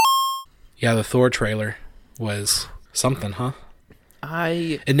Yeah, the Thor trailer was something, huh?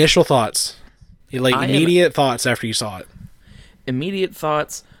 I Initial thoughts. Immediate thoughts after you saw it. Immediate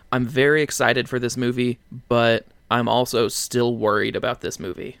thoughts. I'm very excited for this movie, but I'm also still worried about this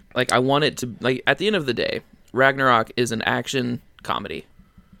movie. Like, I want it to, like, at the end of the day, Ragnarok is an action comedy,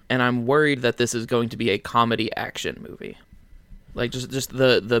 and I'm worried that this is going to be a comedy action movie. Like, just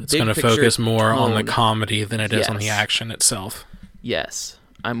the it's big going to picture focus more on the tone. comedy than it is on the Yes. action itself. Yes.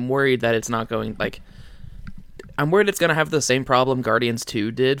 I'm worried that it's not going, like, I'm worried it's going to have the same problem Guardians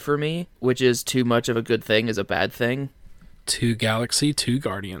 2 did for me, which is too much of a good thing is a bad thing. 2 Galaxy, 2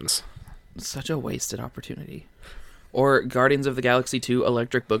 Guardians. Such a wasted opportunity. Or Guardians of the Galaxy 2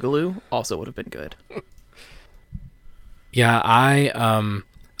 Electric Boogaloo also would have been good. Yeah, I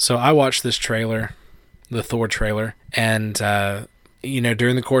watched this trailer, the Thor trailer, and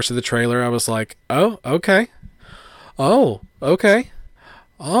during the course of the trailer I was like, "Oh, okay. Oh, okay.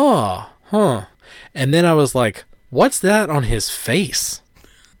 Oh, huh." And then I was like, "What's that on his face?"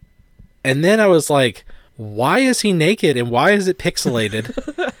 And then I was like, "Why is he naked and why is it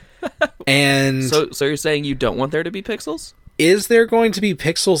pixelated?" And So you're saying you don't want there to be pixels? is there going to be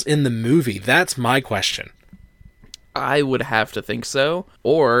pixels in the movie? That's my question. I would have to think so.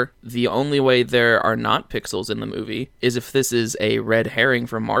 Or the only way there are not pixels in the movie is if this is a red herring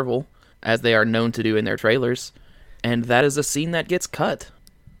from Marvel, as they are known to do in their trailers, and that is a scene that gets cut.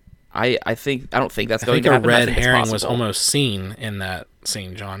 I don't think that's going to happen. A I red think it's herring was possible. almost seen in that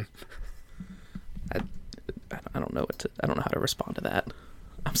scene, John. I don't know I don't know how to respond to that.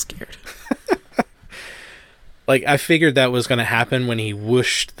 I'm scared. Like, I figured that was going to happen when he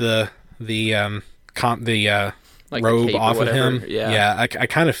whooshed the Like the robe cape or off of whatever. him. Yeah. I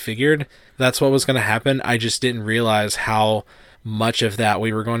kind of figured that's what was going to happen. I just didn't realize how much of that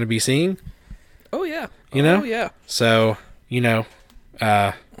we were going to be seeing. Oh yeah. You know? Oh yeah. So, Yeah,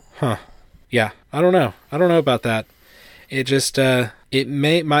 I don't know. I don't know about that. It just,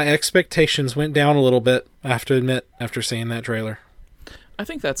 my expectations went down a little bit, I have to admit, after seeing that trailer. I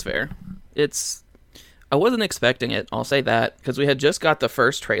think that's fair. I wasn't expecting it, I'll say that, because we had just got the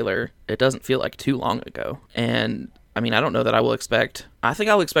first trailer. It doesn't feel like too long ago. And, I mean, I don't know that I will expect... I think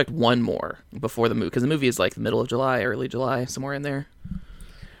I'll expect one more before the movie, because the movie is like the middle of July, early July, somewhere in there.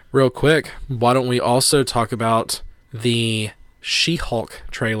 Real quick, why don't we also talk about the She-Hulk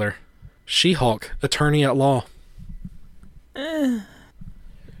trailer? She-Hulk, Attorney at Law.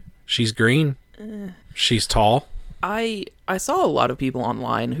 She's green. She's tall. I saw a lot of people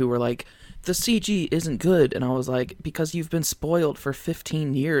online who were like, the CG isn't good, and I was like, because you've been spoiled for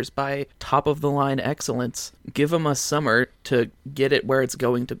 15 years by top-of-the-line excellence. Give them a summer to get it where it's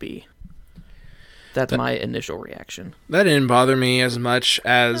going to be. That's my initial reaction. That didn't bother me as much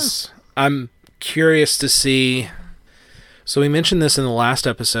as I'm curious to see. So we mentioned this in the last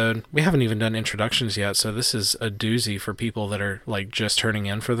episode. We haven't even done introductions yet, so this is a doozy for people that are like just turning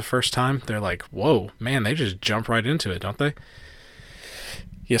in for the first time. They're like, whoa, man, they just jump right into it, don't they?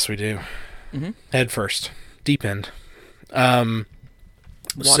 Yes, we do. Mm-hmm. Head first. Deep end. Water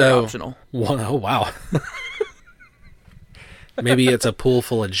optional. Oh, wow. Maybe it's a pool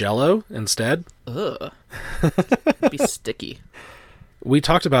full of Jell-O instead. Ugh. It'd be sticky. We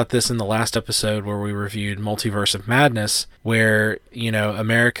talked about this in the last episode where we reviewed Multiverse of Madness, where,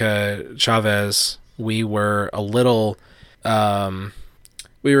 America Chavez, we were a little,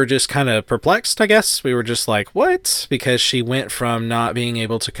 we were just kind of perplexed, I guess. We were just like, what? Because she went from not being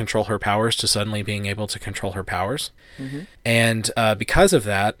able to control her powers to suddenly being able to control her powers. Mm-hmm. And because of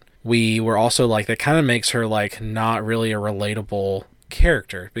that, we were also like, that kind of makes her like not really a relatable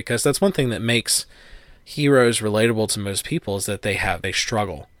character, because that's one thing that makes heroes relatable to most people is that they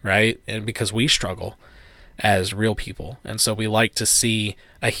struggle, right? And because we struggle as real people, and so we like to see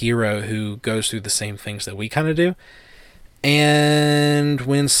a hero who goes through the same things that we kind of do. And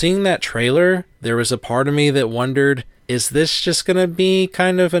when seeing that trailer, there was a part of me that wondered, is this just gonna be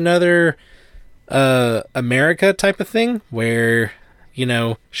kind of another America type of thing where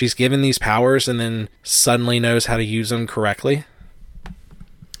she's given these powers and then suddenly knows how to use them correctly?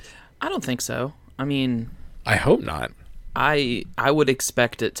 I don't think so. I mean, I hope not. I would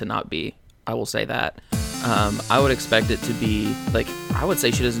expect it to not be. I will say that. I would expect it to be, like, I would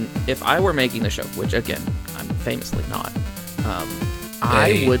say she doesn't... If I were making the show, which, again, I'm famously not,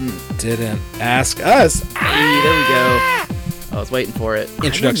 I wouldn't... Didn't ask us. Hey, there we go. I was waiting for it.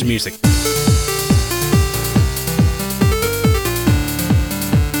 Introduction music.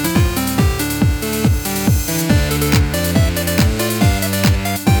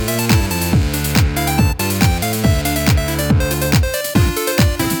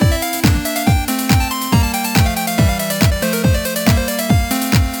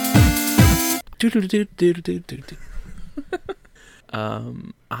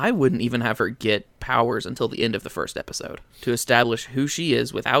 I wouldn't even have her get powers until the end of the first episode to establish who she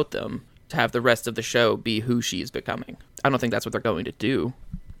is without them, to have the rest of the show be who she's becoming. I don't think that's what they're going to do.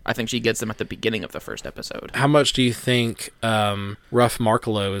 I think she gets them at the beginning of the first episode. How much do you think Ruff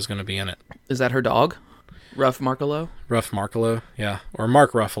Markalo is going to be in it? Is that her dog? Ruff Markalo? Ruff Markalo, yeah. Or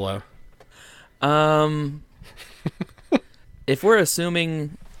Mark Ruffalo. If we're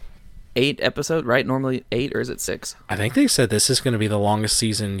assuming 8 episodes, right? Normally 8, or is it 6? I think they said this is going to be the longest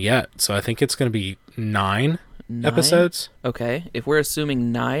season yet, so I think it's going to be 9 episodes. Okay, if we're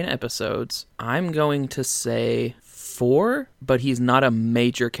assuming 9 episodes, I'm going to say 4, but he's not a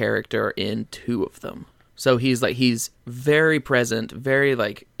major character in 2 of them. So he's very present, very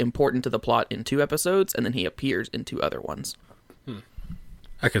important to the plot in 2 episodes, and then he appears in 2 other ones.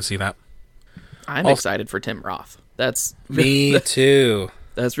 I could see that. I'm excited for Tim Roth. That's me too.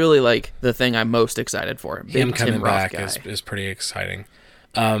 That's really the thing I'm most excited for. Him coming Tim Roth back guy. is pretty exciting.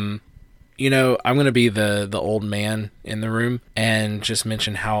 I'm going to be the old man in the room and just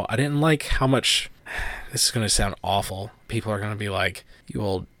mention how I didn't like how much. This is going to sound awful. People are going to be like, "You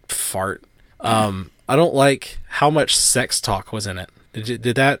old fart." I don't like how much sex talk was in it.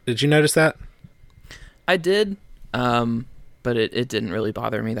 Did you notice that? I did, but it didn't really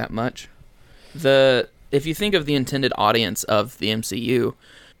bother me that much. If you think of the intended audience of the MCU,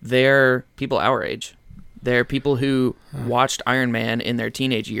 they're people our age. They're people who watched Iron Man in their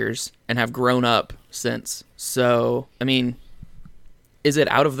teenage years and have grown up since. So, I mean, is it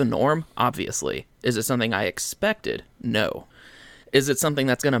out of the norm? Obviously. Is it something I expected? No. Is it something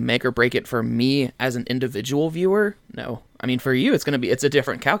that's going to make or break it for me as an individual viewer? No. I mean, for you, it's a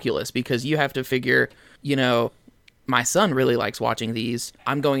different calculus because you have to figure, my son really likes watching these.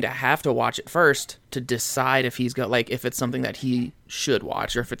 I'm going to have to watch it first to decide if if it's something that he should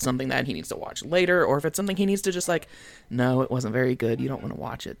watch, or if it's something that he needs to watch later, or if it's something he needs to just no, it wasn't very good. You don't want to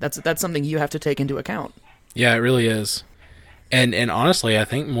watch it. That's something you have to take into account. Yeah, it really is. And honestly, I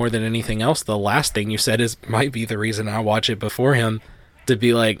think more than anything else, the last thing you said might be the reason I watch it before him, to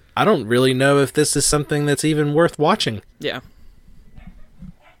be like, I don't really know if this is something that's even worth watching. Yeah.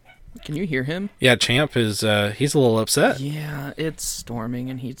 Can you hear him? Yeah, Champ is, he's a little upset. Yeah, it's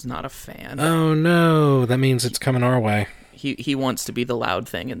storming and he's not a fan. Oh no, that means it's coming our way. He wants to be the loud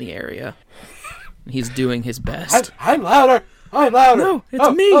thing in the area. He's doing his best. I'm louder! I'm louder! No,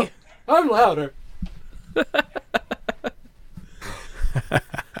 it's me! I'm louder!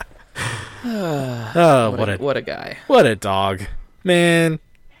 What a guy. What a dog. Man,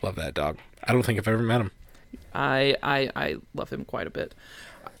 love that dog. I don't think I've ever met him. I love him quite a bit.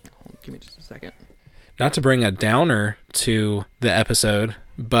 Give me just a second. Not to bring a downer to the episode,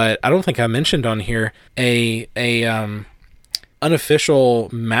 but I don't think I mentioned on here a unofficial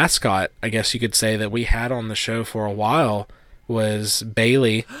mascot, I guess you could say, that we had on the show for a while was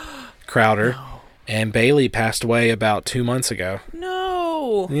Bailey Crowder. No. And Bailey passed away about 2 months ago.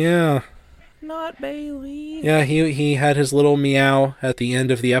 No. Yeah. Not Bailey. Yeah, he had his little meow at the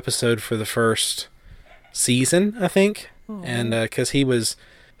end of the episode for the first season, I think. Aww. And because he was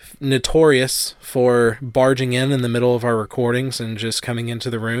notorious for barging in the middle of our recordings and just coming into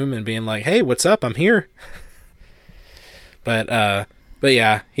the room and being like, "Hey, what's up? I'm here." But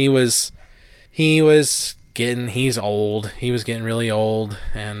yeah, he's old. He was getting really old,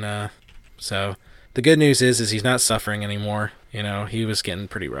 and so the good news is he's not suffering anymore. He was getting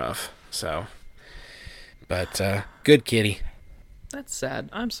pretty rough. So, but good kitty. That's sad.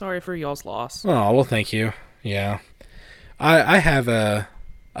 I'm sorry for y'all's loss. Oh, well, thank you. Yeah,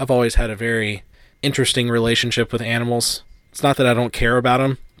 I've always had a very interesting relationship with animals. It's not that I don't care about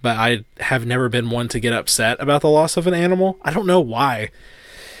them, but I have never been one to get upset about the loss of an animal. I don't know why.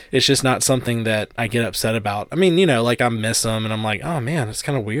 It's just not something that I get upset about. I mean, I miss them and I'm like, oh man, it's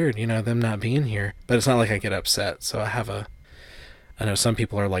kind of weird, them not being here. But it's not like I get upset. So I know some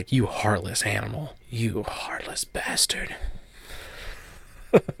people are like, you heartless animal. You heartless bastard.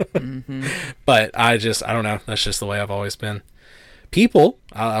 Mm-hmm. But I don't know. That's just the way I've always been. People,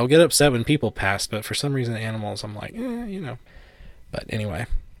 I'll get upset when people pass, but for some reason animals, I'm like, But anyway,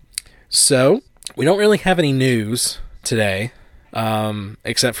 so we don't really have any news today,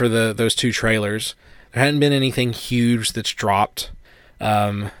 except for those 2 trailers. There hadn't been anything huge that's dropped.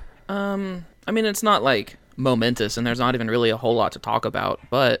 I mean, it's not momentous, and there's not even really a whole lot to talk about.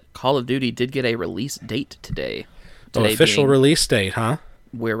 But Call of Duty did get a release date today. Official release date, huh?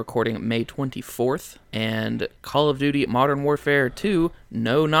 We're recording May 24th, and Call of Duty Modern Warfare 2,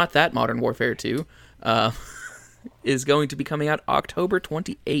 no, not that Modern Warfare 2, is going to be coming out October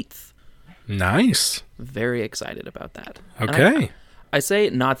 28th. Nice. Very excited about that. Okay. I say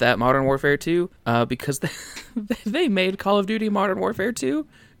not that Modern Warfare 2 because they made Call of Duty Modern Warfare 2.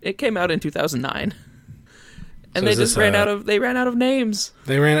 It came out in 2009. And they just ran out of names.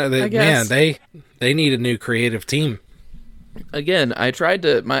 They ran out. Man, they need a new creative team. Again, I tried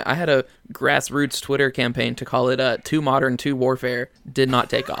to. I had a grassroots Twitter campaign to call it 2 Modern 2 Warfare. Did not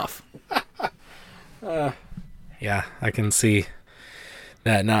take off. Yeah, I can see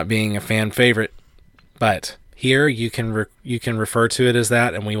that not being a fan favorite, but here you can refer to it as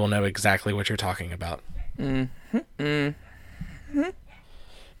that, and we will know exactly what you're talking about.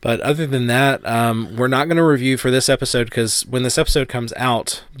 But other than that, we're not going to review for this episode because when this episode comes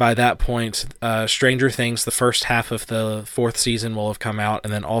out, by that point, Stranger Things, the first half of the 4th season will have come out,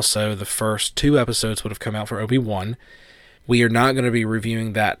 and then also the first 2 episodes would have come out for Obi-Wan. We are not going to be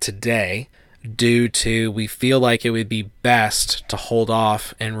reviewing that today due to we feel like it would be best to hold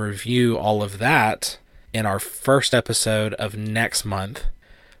off and review all of that in our first episode of next month.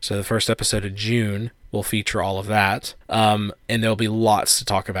 So the first episode of June will feature all of that. And there'll be lots to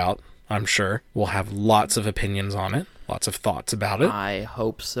talk about, I'm sure. We'll have lots of opinions on it, lots of thoughts about it. I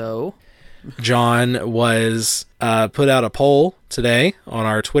hope so. John was put out a poll today on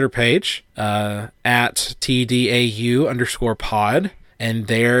our Twitter page at TDAU_pod. And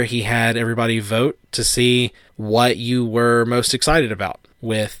there he had everybody vote to see what you were most excited about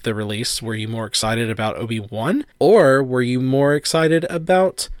with the release. Were you more excited about Obi-Wan? Or were you more excited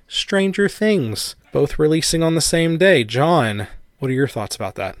about Stranger Things, both releasing on the same day? John, what are your thoughts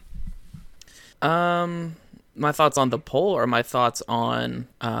about that? My thoughts on the poll or my thoughts on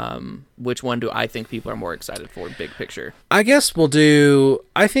which one do I think people are more excited for, big picture? I guess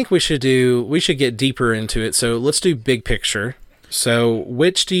I think we should get deeper into it. So let's do big picture. So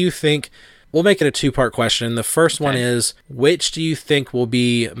which do you think, we'll make it a 2-part question. The first one is, which do you think will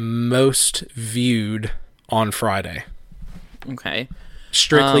be most viewed on Friday? Okay.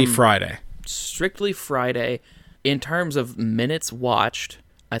 Strictly Friday. Strictly Friday. In terms of minutes watched,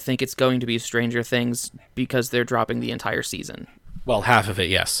 I think it's going to be Stranger Things because they're dropping the entire season. Well, half of it,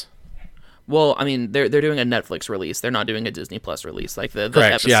 yes. Well, I mean, they're doing a Netflix release. They're not doing a Disney Plus release like the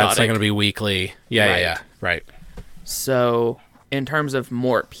Correct. episodic. Yeah, it's not going to be weekly. Yeah. Right. So, in terms of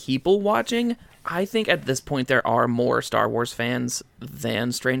more people watching, I think at this point there are more Star Wars fans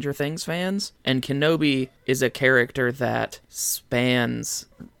than Stranger Things fans. And Kenobi is a character that spans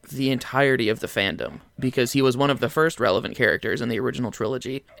the entirety of the fandom because he was one of the first relevant characters in the original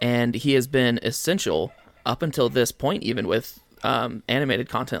trilogy. And he has been essential up until this point, even with animated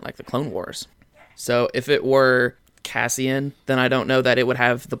content like the Clone Wars. So if it were Cassian, then I don't know that it would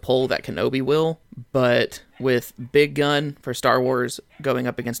have the pull that Kenobi will, but with Big Gun for Star Wars going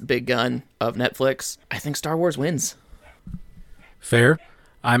up against Big Gun of Netflix, I think Star Wars wins. Fair.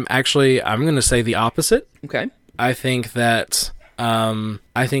 I'm going to say the opposite. Okay. I think that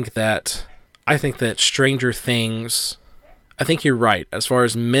Stranger Things, I think you're right. As far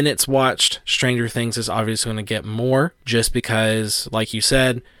as minutes watched, Stranger Things is obviously going to get more just because, like you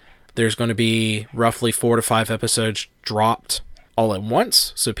said, there's going to be roughly 4 to 5 episodes dropped all at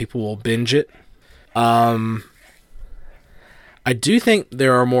once, so people will binge it. I do think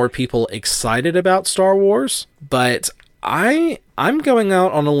there are more people excited about Star Wars, but I'm going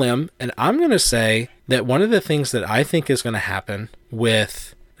out on a limb, and I'm going to say that one of the things that I think is going to happen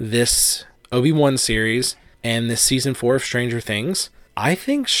with this Obi-Wan series and this season 4 of Stranger Things, I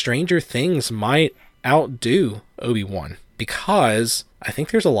think Stranger Things might outdo Obi-Wan because I think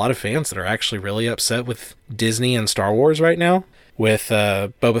there's a lot of fans that are actually really upset with Disney and Star Wars right now with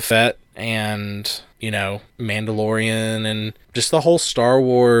Boba Fett and, Mandalorian, and just the whole Star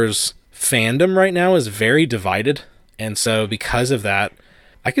Wars fandom right now is very divided. And so because of that,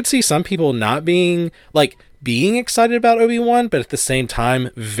 I could see some people not being excited about Obi-Wan, but at the same time,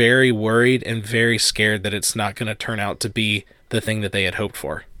 very worried and very scared that it's not going to turn out to be the thing that they had hoped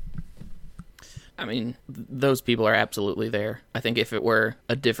for. I mean, those people are absolutely there. I think if it were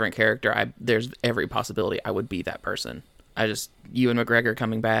a different character, there's every possibility I would be that person. Ewan McGregor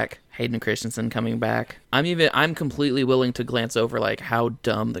coming back, Hayden Christensen coming back. I'm completely willing to glance over how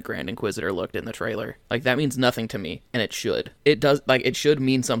dumb the Grand Inquisitor looked in the trailer. That means nothing to me, and it should. It does, it should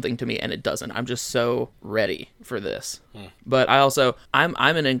mean something to me, and it doesn't. I'm just so ready for this. But I'm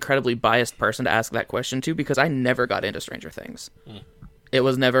an incredibly biased person to ask that question to because I never got into Stranger Things. It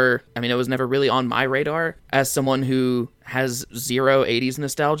was never really on my radar. As someone who has zero 80s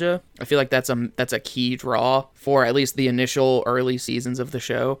nostalgia, I feel like that's a key draw for at least the initial early seasons of the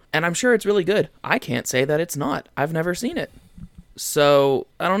show. And I'm sure it's really good. I can't say that it's not. I've never seen it. So,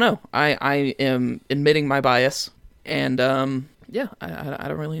 I don't know. I am admitting my bias. And, I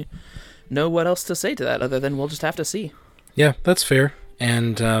don't really know what else to say to that other than we'll just have to see. Yeah, that's fair.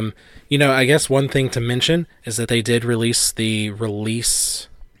 And I guess one thing to mention is that they did release the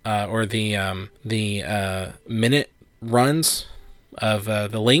or the minute runs of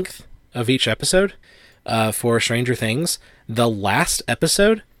the length of each episode for Stranger Things. The last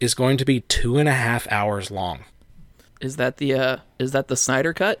episode is going to be 2.5 hours long. Is that the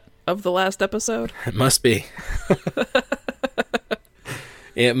Snyder cut of the last episode? It must be.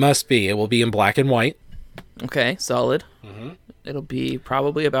 It must be. It will be in black and white. Okay, solid. Mm-hmm. It'll be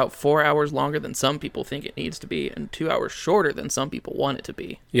probably about 4 hours longer than some people think it needs to be, and 2 hours shorter than some people want it to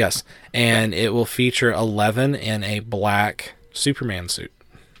be. Yes, and it will feature 11 in a black Superman suit.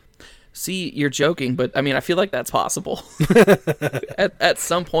 See, you're joking, but I mean, I feel like that's possible. At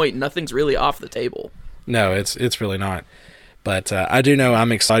some point, nothing's really off the table. No, it's really not. But I do know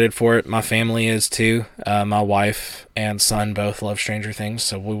I'm excited for it. My family is too. My wife and son both love Stranger Things,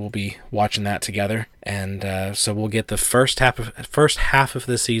 so we will be watching that together. And so we'll get the first half of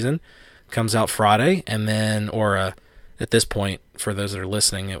the season comes out Friday, and then at this point, for those that are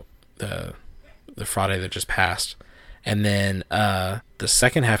listening, the Friday that just passed, and then the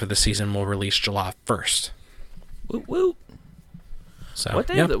second half of the season will release July 1st. Woo woo. So what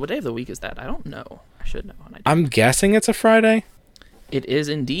day of the week is that? I don't know. I should know. I'm guessing it's a Friday. It is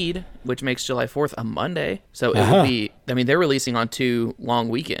indeed, which makes July 4th a Monday. So it will be, I mean, they're releasing on 2 long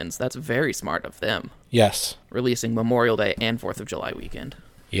weekends. That's very smart of them. Yes. Releasing Memorial Day and 4th of July weekend.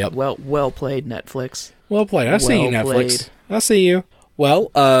 Yep. Well played, Netflix. Well played. I see you, Netflix. Played. I see you. Well,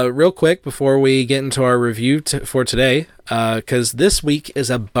 real quick before we get into our review for today, because this week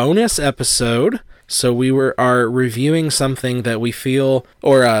is a bonus episode. So we are reviewing something that we feel,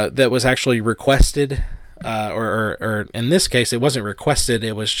 or that was actually requested, or in this case, it wasn't requested.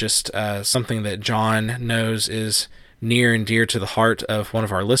 It was just something that John knows is near and dear to the heart of one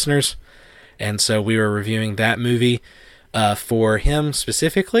of our listeners. And so we were reviewing that movie for him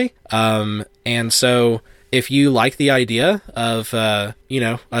specifically. And so if you like the idea of,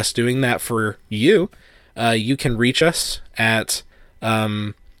 us doing that for you, you can reach us at...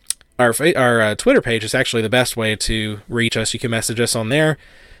 Our Twitter page is actually the best way to reach us. You can message us on there,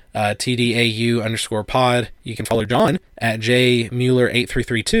 TDAU_pod. You can follow John at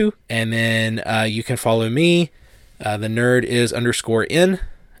JMueller8332, and then you can follow me. The nerd is _N,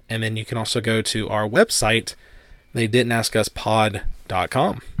 and then you can also go to our website,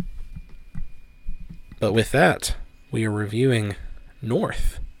 theydidn'taskuspod.com. But with that, we are reviewing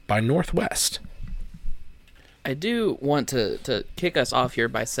North by Northwest. I do want to kick us off here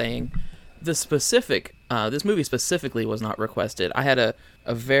by saying this movie specifically was not requested. I had a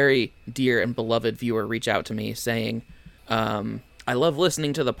very dear and beloved viewer reach out to me saying, I love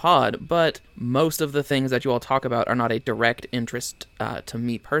listening to the pod, but most of the things that you all talk about are not a direct interest to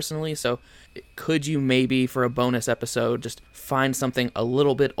me personally, so could you maybe, for a bonus episode, just find something a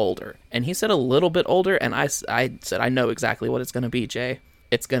little bit older? And he said a little bit older, and I said, I know exactly what it's going to be, Jay.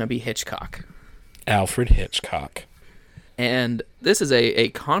 It's going to be Hitchcock. Alfred Hitchcock. And this is a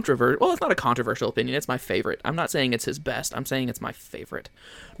controversial... Well, it's not a controversial opinion. It's my favorite. I'm not saying it's his best. I'm saying it's my favorite.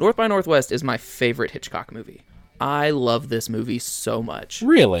 North by Northwest is my favorite Hitchcock movie. I love this movie so much.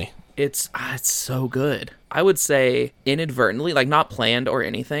 Really? It's so good. I would say inadvertently, like not planned or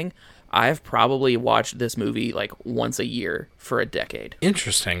anything, I've probably watched this movie like once a year for a decade.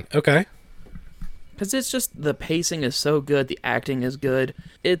 Interesting. Okay. Because it's just... The pacing is so good. The acting is good.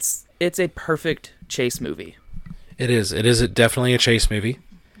 It's a perfect chase movie. It is. It is definitely a chase movie.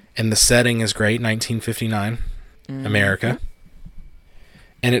 And the setting is great, 1959, America.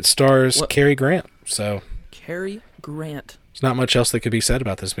 And it stars Cary Grant, so... Cary Grant. There's not much else that could be said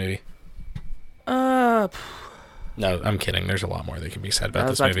about this movie. No, I'm kidding. There's a lot more that can be said about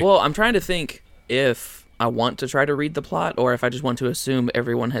this movie. Well, I'm trying to think if I want to try to read the plot or if I just want to assume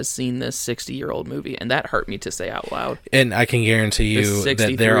everyone has seen this 60-year-old movie, and that hurt me to say out loud. And I can guarantee you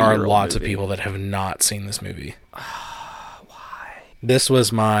that there are lots of people that have not seen this movie. Why? This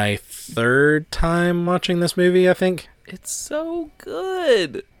was my 3rd time watching this movie, I think. It's so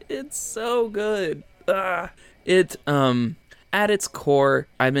good. It's so good. At its core,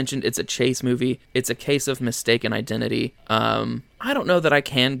 I mentioned it's a chase movie. It's a case of mistaken identity. I don't know that I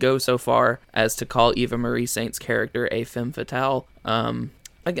can go so far as to call Eva Marie Saint's character a femme fatale. I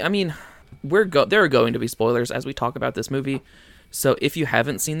mean, there are going to be spoilers as we talk about this movie. So if you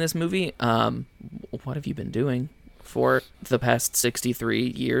haven't seen this movie, what have you been doing for the past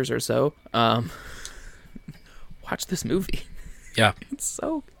 63 years or so? Watch this movie. Yeah. It's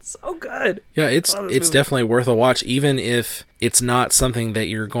so good. Yeah, it's definitely worth a watch, even if it's not something that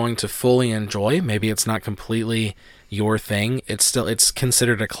you're going to fully enjoy. Maybe it's not completely your thing. It's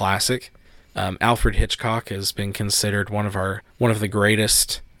considered a classic Alfred Hitchcock has been considered one of the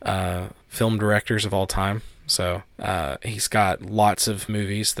greatest film directors of all time. So he's got lots of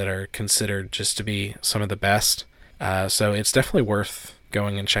movies that are considered just to be some of the best. So it's definitely worth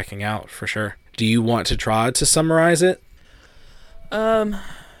going and checking out for sure. Do you want to try to summarize it?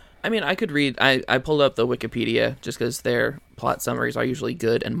 I mean, I could read. I pulled up the Wikipedia just because their plot summaries are usually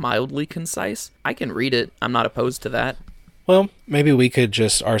good and mildly concise. I can read it. I'm not opposed to that. Well, maybe we could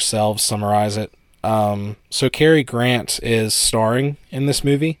just ourselves summarize it. So Cary Grant is starring in this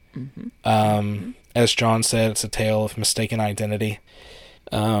movie. As John said, it's a tale of mistaken identity.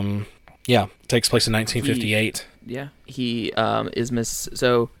 It takes place in 1958. He is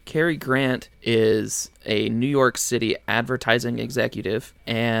So Cary Grant is a New York City advertising executive,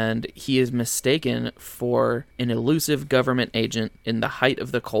 and he is mistaken for an elusive government agent in the height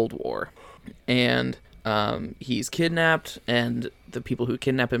of the Cold War. And he's kidnapped, and the people who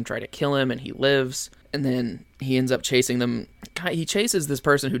kidnap him try to kill him, and he lives. And then he ends up chasing them. He chases this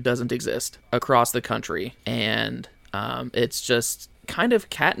person who doesn't exist across the country, and it's just kind of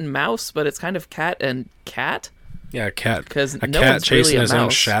cat and mouse, but it's kind of cat and cat. Yeah, a cat. Because a no cat one's chasing really his own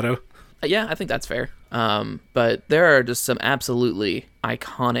shadow. Yeah, I think that's fair. But there are just some absolutely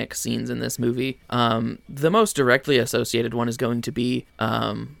iconic scenes in this movie. The most directly associated one is going to be,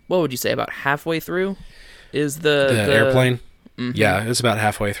 what would you say, about halfway through? Is the airplane? Mm-hmm. Yeah, it's about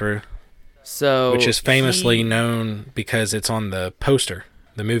halfway through. So which is famously known because it's on the poster,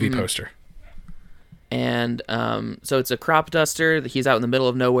 the movie poster. And so it's a crop duster. He's out in the middle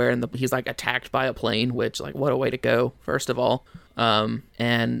of nowhere, and he's like attacked by a plane, which, like, what a way to go, first of all.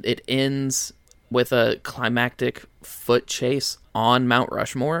 And it ends with a climactic foot chase on Mount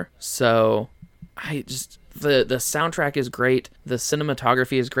Rushmore. So the soundtrack is great. The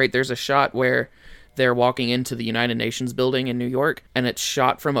cinematography is great. There's a shot where they're walking into the United Nations building in New York, and it's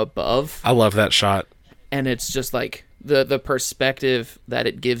shot from above. I love that shot. And it's just like the perspective that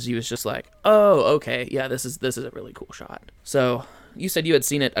it gives you is just like, oh, okay, yeah, this is a really cool shot. So you said you had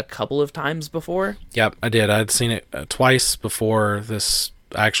seen it a couple of times before? Yep, I did. I'd seen it twice before this.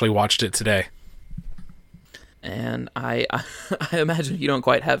 I actually watched it today. And I imagine you don't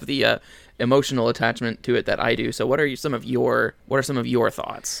quite have the emotional attachment to it that I do. So what are some of your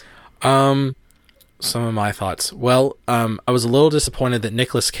thoughts? Some of my thoughts. Well, I was a little disappointed that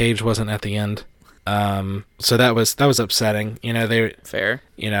Nicolas Cage wasn't at the end. So that was upsetting. You know, fair.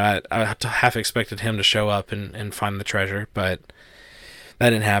 You know, I half expected him to show up and find the treasure, but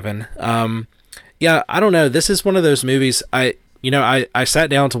that didn't happen. Yeah, I don't know. This is one of those movies. I sat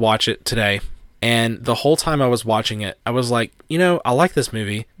down to watch it today, and the whole time I was watching it, I was like, I like this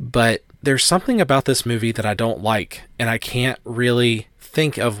movie, but there's something about this movie that I don't like, and I can't really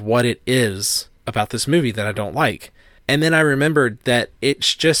think of what it is about this movie that I don't like. And then I remembered that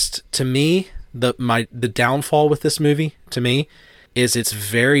it's just, to me, the downfall with this movie, to me, is it's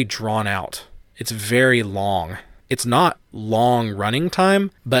very drawn out. It's very long. It's not long running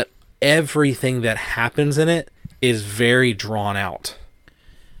time, but everything that happens in it is very drawn out.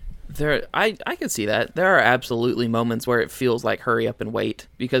 I can see that. There are absolutely moments where it feels like hurry up and wait,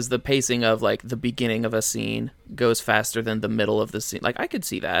 because the pacing of, like, the beginning of a scene goes faster than the middle of the scene. Like, I could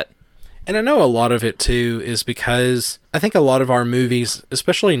see that. And I know a lot of it, too, is because I think a lot of our movies,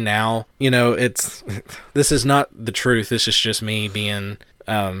 especially now, this is not the truth. This is just me being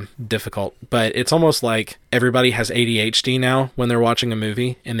difficult. But it's almost like everybody has ADHD now when they're watching a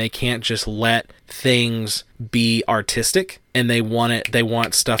movie, and they can't just let things be artistic, and they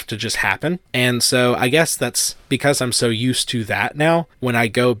want stuff to just happen. And so I guess that's because I'm so used to that now. When I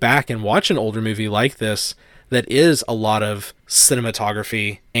go back and watch an older movie like this, that is a lot of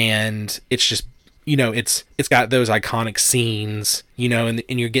cinematography, and it's just, it's got those iconic scenes, and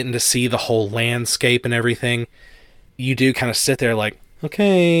you're getting to see the whole landscape and everything. You do kind of sit there like,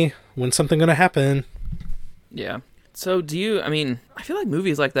 okay, when's something going to happen? Yeah. So I feel like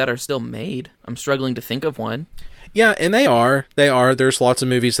movies like that are still made. I'm struggling to think of one. Yeah, and they are. There's lots of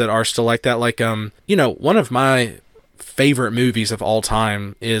movies that are still like that. Like, one of my favorite movies of all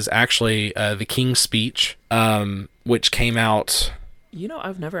time is actually The King's Speech, which came out...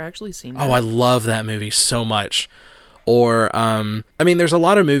 I've never actually seen that. Oh, I love that movie so much. Or, there's a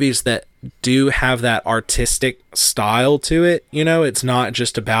lot of movies that do have that artistic style to it. It's not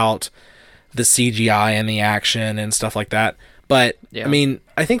just about the CGI and the action and stuff like that. But, yeah.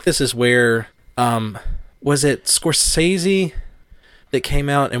 I think this is where, was it Scorsese that came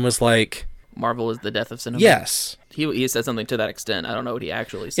out and was like... Marvel is the death of cinema? Yes. He said something to that extent. I don't know what he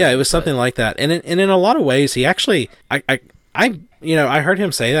actually said. Yeah, it was something like that. And in a lot of ways, he actually... I heard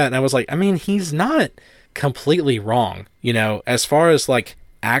him say that, and I was like, he's not completely wrong. As far as, like,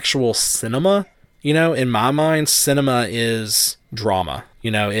 actual cinema, in my mind, cinema is drama.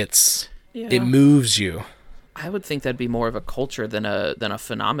 It moves you. I would think that'd be more of a culture than a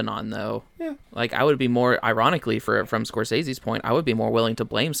phenomenon, though. Yeah. Like, I would be more, ironically, from Scorsese's point, I would be more willing to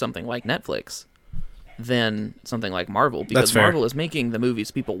blame something like Netflix than something like Marvel, because Marvel is making the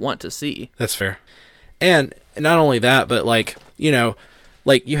movies people want to see. That's fair. And not only that, but like you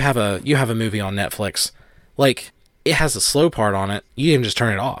have a movie on Netflix, like it has a slow part on it. You can just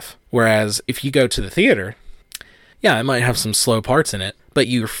turn it off. Whereas if you go to the theater, yeah, it might have some slow parts in it, but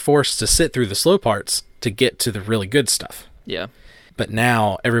you're forced to sit through the slow parts to get to the really good stuff. Yeah. But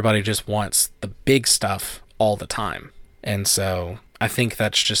now everybody just wants the big stuff all the time. And so I think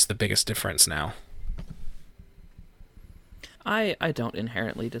that's just the biggest difference now. I don't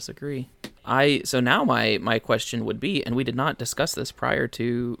inherently disagree. So now my question would be, and we did not discuss this prior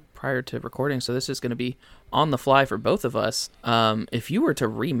to recording, so this is going to be on the fly for both of us. If you were to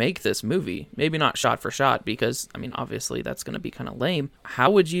remake this movie, maybe not shot for shot, because I mean obviously that's going to be kind of lame. How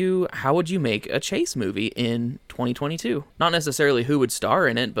would you make a chase movie in 2022? Not necessarily who would star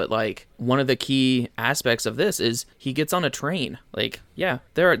in it, but like one of the key aspects of this is he gets on a train. Like, yeah,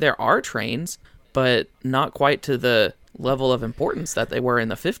 there are trains, but not quite to the level of importance that they were in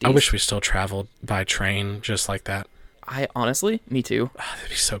the 50s. I wish we still traveled by train just like that. I honestly, me too. Oh, that'd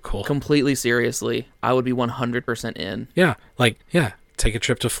be so cool. Completely seriously, I would be 100% in. Yeah, take a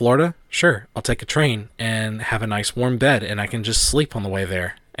trip to Florida. Sure, I'll take a train and have a nice warm bed, and I can just sleep on the way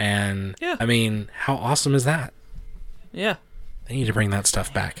there. And yeah. I mean, how awesome is that? Yeah, they need to bring that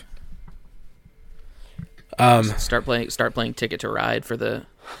stuff back. Start playing Ticket to Ride for the.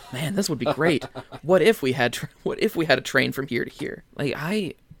 Man, this would be great. What if we had a train from here to here? Like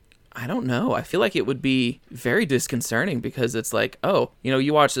I don't know. I feel like it would be very disconcerting, because it's like, oh,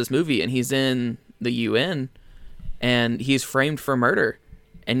 you watch this movie and he's in the UN and he's framed for murder.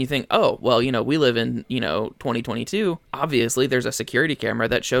 And you think, oh, well, we live in, 2022. Obviously, there's a security camera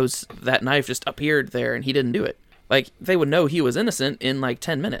that shows that knife just appeared there and he didn't do it. Like, they would know he was innocent in like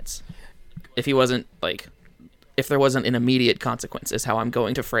 10 minutes. If there wasn't an immediate consequence, is how I'm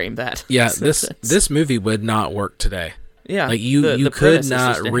going to frame that. Yeah, this movie would not work today. Yeah, like you could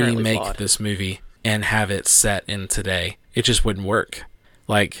not remake this movie and have it set in today. It just wouldn't work.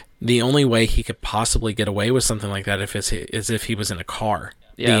 Like, the only way he could possibly get away with something like that is if he was in a car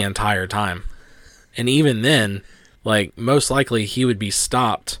the entire time. And even then, like, most likely he would be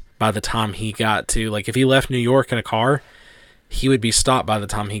stopped by the time he got to, like, if he left New York in a car, he would be stopped by the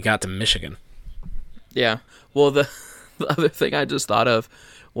time he got to Michigan. Yeah. Well, the other thing I just thought of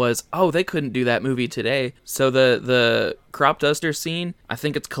was, they couldn't do that movie today. So the crop duster scene, I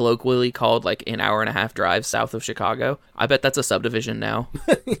think it's colloquially called like an hour and a half drive south of Chicago. I bet that's a subdivision now.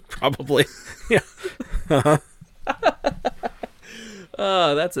 Probably. Yeah. Uh-huh.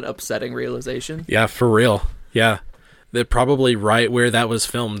 That's an upsetting realization. Yeah, for real. Yeah. They're probably right where that was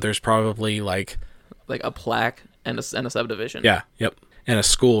filmed. There's probably like a plaque and a subdivision. Yeah. Yep. And a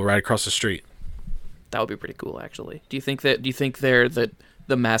school right across the street. That would be pretty cool, actually. Do you think they're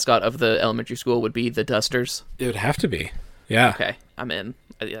the mascot of the elementary school would be the Dusters? It would have to be. Yeah. Okay, I'm in.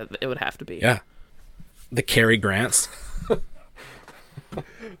 Yeah, it would have to be. Yeah. The Cary Grants.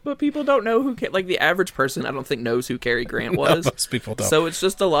 But people don't know who, like, the average person, I don't think knows who Cary Grant was. No, most people don't. So it's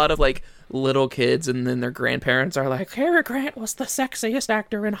just a lot of, like, little kids, and then their grandparents are like, Cary Grant was the sexiest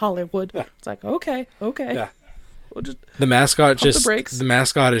actor in Hollywood. Yeah. It's like, okay. Yeah. We'll just the mascot is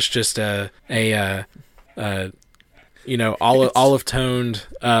just olive toned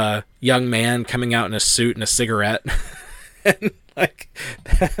young man coming out in a suit and a cigarette. And like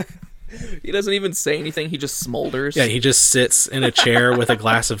he doesn't even say anything, he just smolders. Yeah, he just sits in a chair with a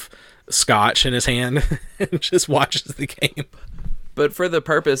glass of scotch in his hand and just watches the game. But for the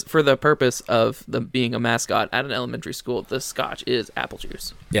purpose of them being a mascot at an elementary school, the scotch is apple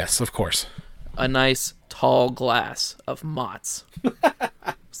juice. Yes, of course. A nice tall glass of Mott's.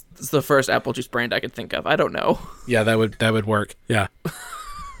 It's the first apple juice brand I could think of. I don't know. Yeah, that would work. Yeah.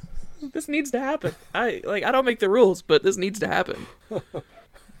 This needs to happen. I don't make the rules, but this needs to happen.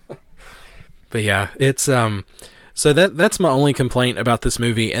 But yeah, it's so that's my only complaint about this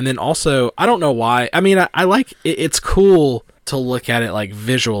movie. And then also, I don't know why. I mean, I like it's cool to look at it like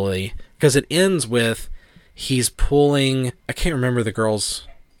visually, because it ends with he's pulling, I can't remember the girl's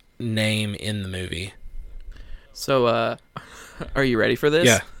name in the movie. So are you ready for this?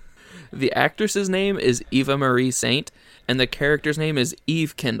 Yeah. The actress's name is Eva Marie Saint, and the character's name is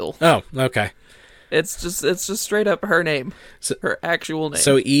Eve Kendall. Oh, okay. It's just straight up her name. Her actual name.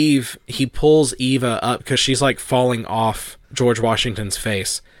 So Eve, he pulls Eva up because she's like falling off George Washington's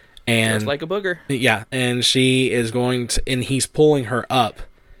face. And just like a booger. Yeah, and she is going to, and he's pulling her up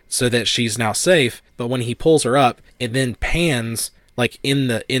so that she's now safe. But when he pulls her up, it then pans like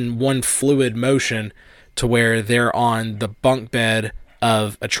in one fluid motion to where they're on the bunk bed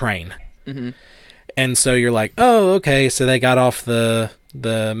of a train. Mm-hmm. And so you're like, oh, okay, so they got off the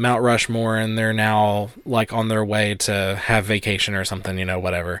Mount Rushmore and they're now like on their way to have vacation or something, you know,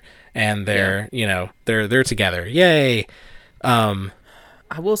 whatever. And they're, you know, they're together. Yay.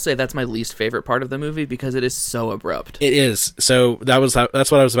 I will say that's my least favorite part of the movie because it is so abrupt. It is. So that's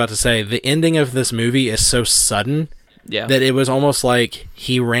what I was about to say. The ending of this movie is so sudden that it was almost like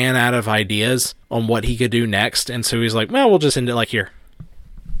he ran out of ideas on what he could do next, and so he's like, well, we'll just end it like here.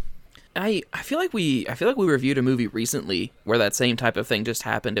 I feel like we reviewed a movie recently where that same type of thing just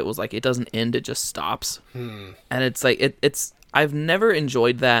happened. It was like it doesn't end, it just stops. And it's like it's I've never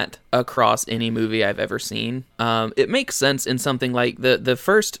enjoyed that across any movie I've ever seen. It makes sense in something like the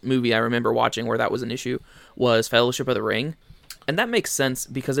first movie I remember watching where that was an issue was Fellowship of the Ring. And that makes sense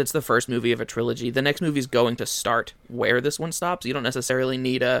because it's the first movie of a trilogy. The next movie is going to start where this one stops. You don't necessarily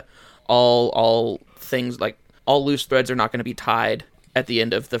need all things like all loose threads are not going to be tied at the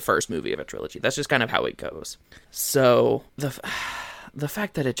end of the first movie of a trilogy. That's just kind of how it goes. So the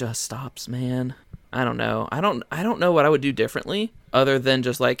fact that it just stops, man, I don't know. I don't know what I would do differently other than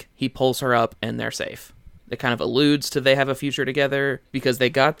just like he pulls her up and they're safe. It kind of alludes to they have a future together because they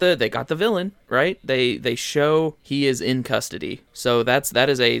got the villain, right? They show he is in custody. So that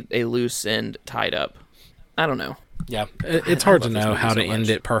is a loose end tied up. I don't know. Yeah, it's hard to know how to end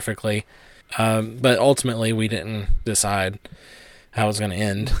it perfectly. But ultimately we didn't decide how it's going to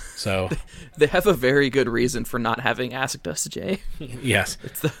end. So they have a very good reason for not having asked us, Jay. Yes.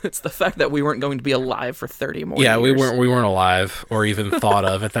 It's the fact that we weren't going to be alive for 30 more years. Yeah, we weren't alive or even thought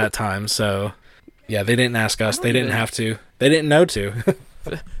of at that time. So yeah, they didn't ask us. They didn't have to. They didn't know to.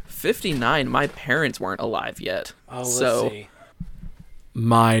 59, my parents weren't alive yet. Oh, let's see.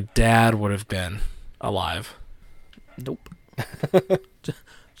 My dad would have been alive. Nope.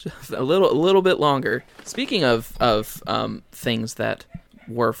 Just a little bit longer. Speaking of things that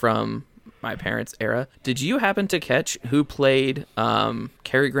were from my parents' era, did you happen to catch who played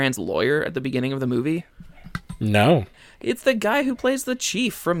Cary Grant's lawyer at the beginning of the movie? No. It's the guy who plays the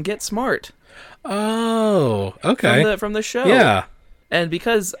chief from Get Smart. Oh, okay. From the show. Yeah. And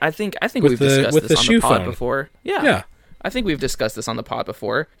because I think we've discussed this on the pod before. Yeah. I think we've discussed this on the pod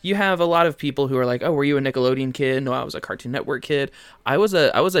before. You have a lot of people who are like, "Oh, were you a Nickelodeon kid?" No, I was a Cartoon Network kid. I was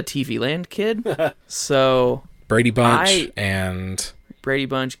a TV Land kid. So Brady Bunch and Brady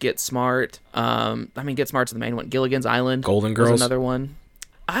Bunch, Get Smart. Get Smart's the main one. Gilligan's Island, Golden Girls, was another one.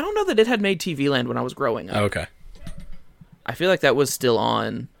 I don't know that it had made TV Land when I was growing up. Oh, okay. I feel like that was still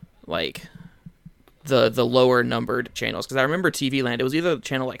on like the lower numbered channels because I remember TV Land, it was either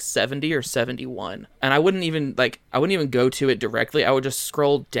channel like 70 or 71, and I wouldn't even go to it directly. I would just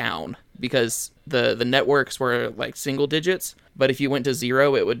scroll down because the networks were like single digits, but if you went to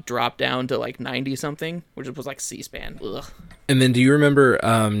 0 it would drop down to like 90 something, which was like C-SPAN. Ugh. And then do you remember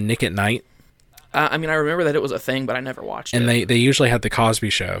Nick at Night? I remember that it was a thing, but I never watched it. And they usually had the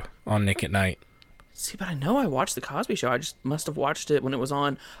Cosby Show on Nick at Night. See, but I know I watched The Cosby Show. I just must have watched it when it was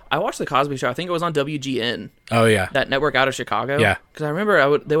on. I watched The Cosby Show. I think it was on WGN. Oh, yeah. That network out of Chicago. Yeah. Because I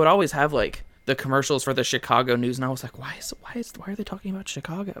remember they would always have, like, the commercials for the Chicago news, and I was like, why are they talking about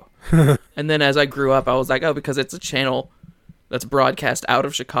Chicago? And then as I grew up, I was like, oh, because it's a channel that's broadcast out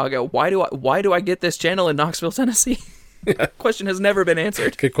of Chicago. Why do I get this channel in Knoxville, Tennessee? Question has never been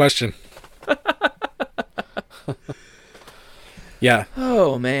answered. Good question. Yeah.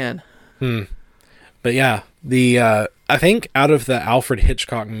 Oh, man. But yeah, I think out of the Alfred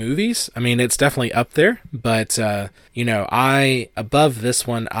Hitchcock movies, I mean, it's definitely up there, but, above this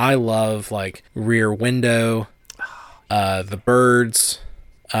one, I love, like, Rear Window, The Birds,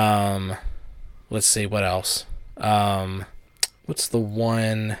 let's see, what else? What's the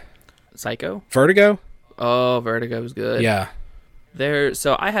one? Psycho? Vertigo? Oh, Vertigo was good. Yeah.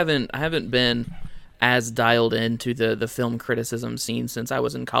 So I haven't been as dialed into the film criticism scene since I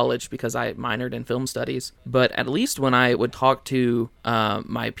was in college because I minored in film studies. But at least when I would talk to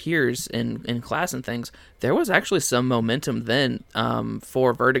my peers in class and things, there was actually some momentum then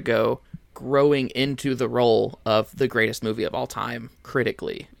for Vertigo growing into the role of the greatest movie of all time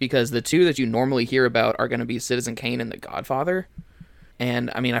critically. Because the two that you normally hear about are going to be Citizen Kane and The Godfather.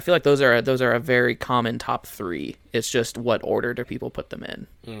 And I mean, I feel like those are a very common top 3. It's just what order do people put them in?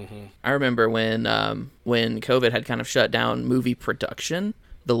 Mm-hmm. I remember when COVID had kind of shut down movie production,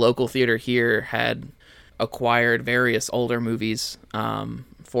 the local theater here had acquired various older movies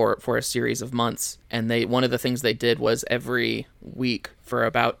for a series of months, and one of the things they did was every week for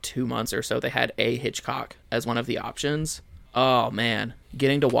about 2 months or so they had a Hitchcock as one of the options. Oh man,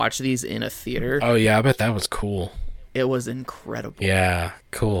 getting to watch these in a theater, Oh yeah, I bet that was cool. it was incredible. Yeah,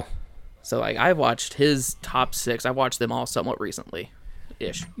 cool. So like I watched his top 6. I watched them all somewhat recently,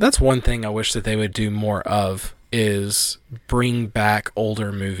 ish. That's one thing I wish that they would do more of, is bring back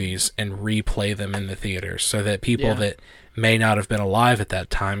older movies and replay them in the theaters so that people Yeah. that may not have been alive at that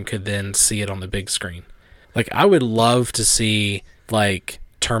time could then see it on the big screen. Like, I would love to see, like,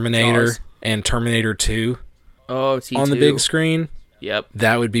 Terminator Jaws. and Terminator 2 Oh, T2. on the big screen. Yep.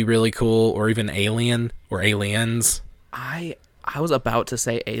 That would be really cool. Or even Alien or Aliens. I was about to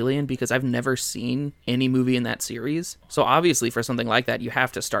say Alien because I've never seen any movie in that series. So obviously for something like that, you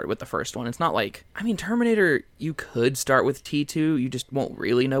have to start with the first one. It's not like, I mean, Terminator, you could start with T2, you just won't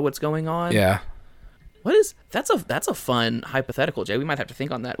really know what's going on. Yeah. That's a fun hypothetical, Jay. We might have to think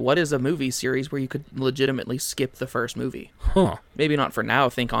on that. What is a movie series where you could legitimately skip the first movie? Huh. Maybe not for now,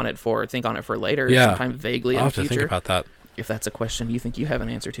 think on it for later, Yeah. sometime vaguely I'll in have the to future. think about that. If that's a question you think you have an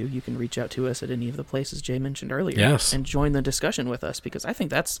answer to, you can reach out to us at any of the places Jay mentioned earlier. Yes. And join the discussion with us, because I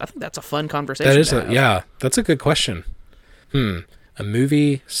think that's a fun conversation. That is to have. yeah, that's a good question. A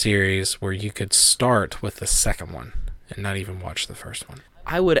movie series where you could start with the second one and not even watch the first one.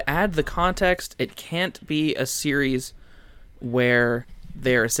 I would add the context. It can't be a series where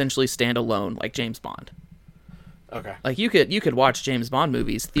they're essentially standalone, like James Bond. Okay. Like you could watch James Bond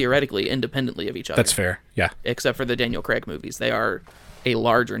movies theoretically independently of each other. That's fair. Yeah. Except for the Daniel Craig movies. They are a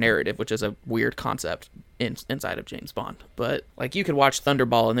larger narrative, which is a weird concept inside of James Bond. But like you could watch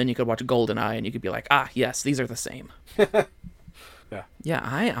Thunderball and then you could watch GoldenEye and you could be like, ah, yes, these are the same. Yeah. Yeah,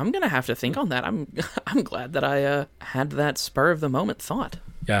 I'm gonna have to think on that. I'm glad that I had that spur of the moment thought.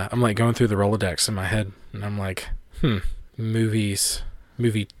 Yeah, I'm like going through the Rolodex in my head and I'm like,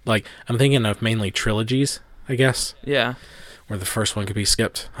 like I'm thinking of mainly trilogies, I guess, Yeah. where the first one could be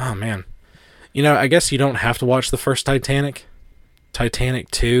skipped. Oh man. You know, I guess you don't have to watch the first Titanic. Titanic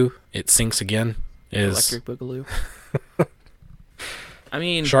 2, It Sinks Again, is Electric Boogaloo. I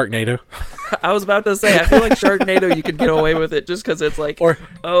mean, Sharknado. I was about to say, I feel like Sharknado, you could get away with it just because it's like, Or-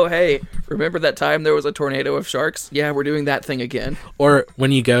 oh, hey, remember that time there was a tornado of sharks? Yeah, we're doing that thing again. Or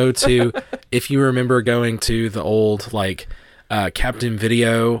when you go to, if you remember going to the old, like, Captain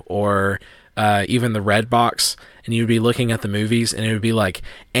Video or even the Red Box, and you'd be looking at the movies, and it would be like,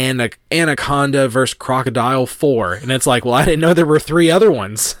 Anaconda versus Crocodile 4. And it's like, well, I didn't know there were 3 other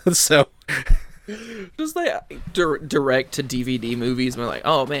ones. So, Just like direct to DVD movies, and we're like,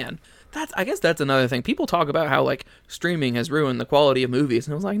 oh man, I guess that's another thing. People talk about how like streaming has ruined the quality of movies,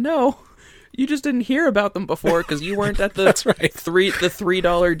 and I was like, no, you just didn't hear about them before because you weren't at the That's right. $3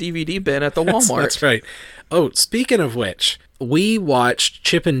 DVD bin at the Walmart. that's right. Oh, speaking of which, we watched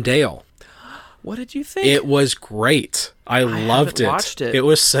Chip and Dale. What did you think? It was great. I loved haven't it. watched it. It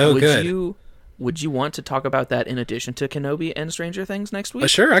was so good. Would you want to talk about that in addition to Kenobi and Stranger Things next week?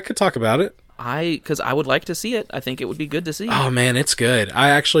 Sure, I could talk about it. Because I would like to see it. I think it would be good to see. Oh man, it's good. I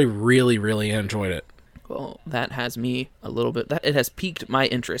actually really, really enjoyed it. Well, that has me a little bit. It has piqued my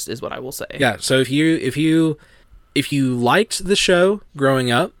interest, is what I will say. Yeah. So if you liked the show growing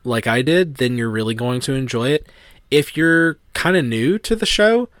up like I did, then you're really going to enjoy it. If you're kind of new to the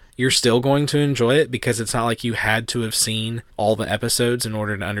show, you're still going to enjoy it because it's not like you had to have seen all the episodes in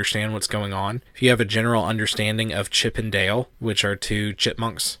order to understand what's going on. If you have a general understanding of Chip and Dale, which are 2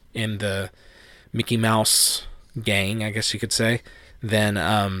 chipmunks in the Mickey Mouse gang, I guess you could say, then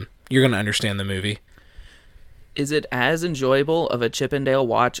you're going to understand the movie. Is it as enjoyable of a Chip and Dale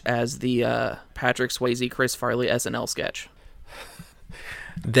watch as the Patrick Swayze, Chris Farley SNL sketch?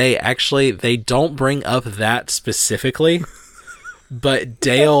 They don't bring up that specifically, but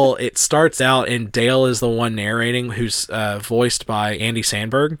Dale, it starts out and Dale is the one narrating, who's voiced by Andy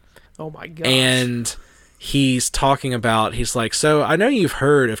Samberg. Oh my gosh. And he's talking about, he's like, so I know you've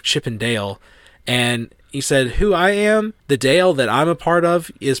heard of Chip and Dale. And he said, who I am, the Dale that I'm a part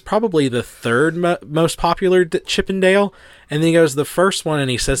of, is probably the 3rd most popular Chip and Dale. And then he goes, the first one, and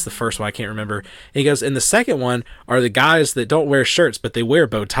he says the first one, I can't remember. And he goes, and the second one are the guys that don't wear shirts, but they wear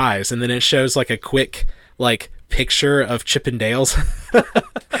bow ties. And then it shows like a quick, like, picture of Chip and Dale's.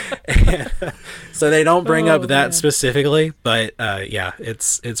 And, so they don't bring up that specifically, but yeah,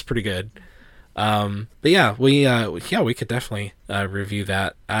 it's pretty good. But yeah, we could definitely review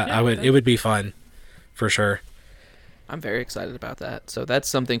that. It would be fun for sure. I'm very excited about that. So that's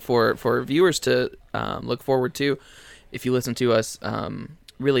something for viewers to look forward to if you listen to us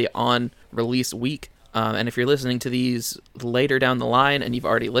really on release week. And if you're listening to these later down the line and you've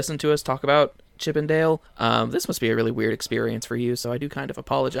already listened to us talk about Chip and Dale, this must be a really weird experience for you, so I do kind of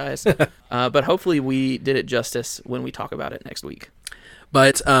apologize. But hopefully we did it justice when we talk about it next week.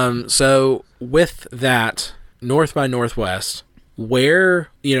 But so with that, North by Northwest, where,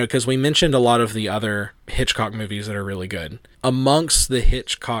 because we mentioned a lot of the other Hitchcock movies that are really good. Amongst the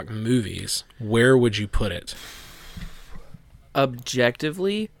Hitchcock movies, where would you put it?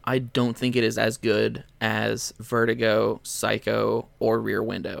 Objectively, I don't think it is as good as Vertigo, Psycho, or Rear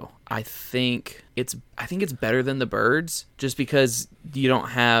Window. I think it's better than The Birds, just because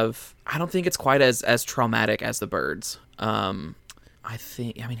I don't think it's quite as traumatic as The Birds.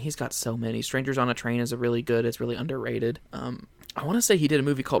 He's got so many. Strangers on a Train is it's really underrated. I want to say he did a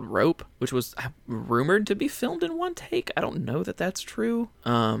movie called Rope, which was rumored to be filmed in one take. I don't know that that's true.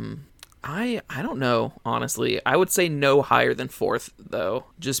 I don't know, honestly. I would say no higher than fourth, though,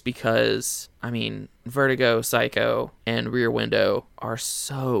 just because, Vertigo, Psycho, and Rear Window are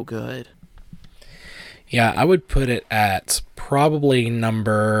so good. Yeah, I would put it at probably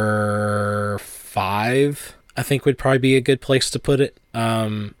number 5, I think would probably be a good place to put it.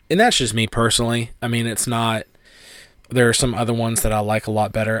 And that's just me personally. It's not... There are some other ones that I like a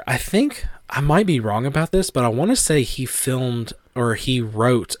lot better. I think I might be wrong about this, but I want to say he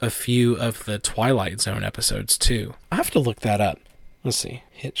wrote a few of the Twilight Zone episodes too. I have to look that up. Let's see.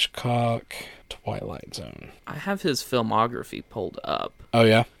 Hitchcock, Twilight Zone. I have his filmography pulled up. Oh,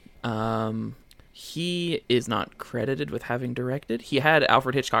 yeah? He is not credited with having directed. He had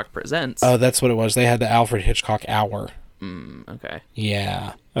Alfred Hitchcock Presents. Oh, that's what it was. They had the Alfred Hitchcock Hour. Okay.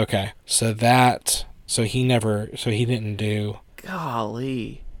 Yeah. Okay. So he didn't do...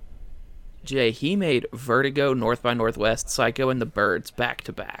 Golly. Jay, he made Vertigo, North by Northwest, Psycho, and The Birds back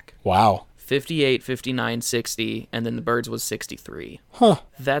to back. Wow. 58, 59, 60, and then The Birds was 63. Huh.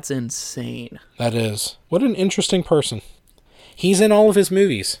 That's insane. That is. What an interesting person. He's in all of his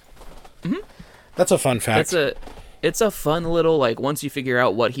movies. Mm-hmm. That's a fun fact. It's a fun little, once you figure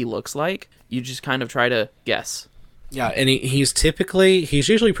out what he looks like, you just kind of try to guess. Yeah, and he's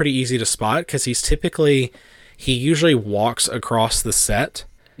usually pretty easy to spot, because he usually walks across the set.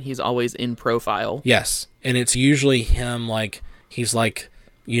 He's always in profile. Yes, and it's usually him, he's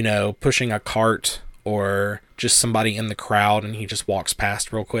pushing a cart or just somebody in the crowd, and he just walks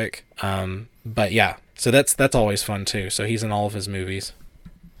past real quick. But yeah, so that's always fun too. So he's in all of his movies.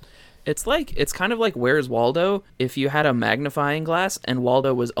 It's kind of like Where's Waldo if you had a magnifying glass and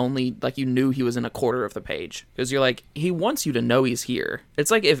Waldo was only, you knew he was in a quarter of the page. Because you're he wants you to know he's here. It's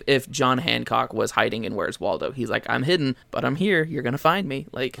like if John Hancock was hiding in Where's Waldo. He's like, I'm hidden, but I'm here. You're going to find me.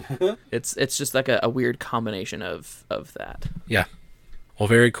 It's just a weird combination of that. Yeah. Well,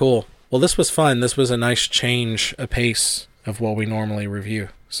 very cool. Well, this was fun. This was a nice change of pace of what we normally review.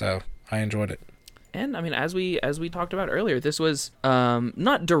 So I enjoyed it. And as we talked about earlier, this was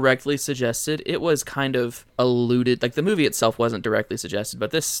not directly suggested. It was kind of alluded, the movie itself wasn't directly suggested,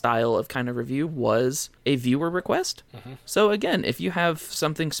 but this style of kind of review was a viewer request. Mm-hmm. So again, if you have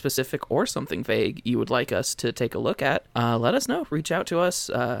something specific or something vague you would like us to take a look at, let us know. Reach out to us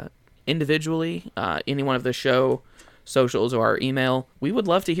individually, any one of the show socials or our email. We would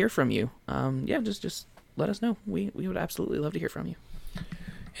love to hear from you. Just let us know. We would absolutely love to hear from you.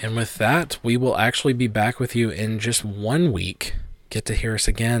 And with that, we will actually be back with you in just 1 week. Get to hear us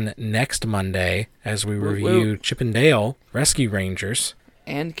again next Monday as we review Chip and Dale Rescue Rangers.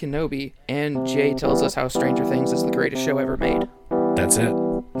 And Kenobi. And Jay tells us how Stranger Things is the greatest show ever made. That's it.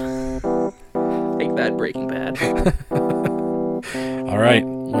 Take that, Breaking Bad. All right.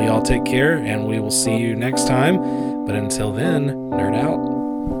 Well, y'all take care, and we will see you next time. But until then, nerd out.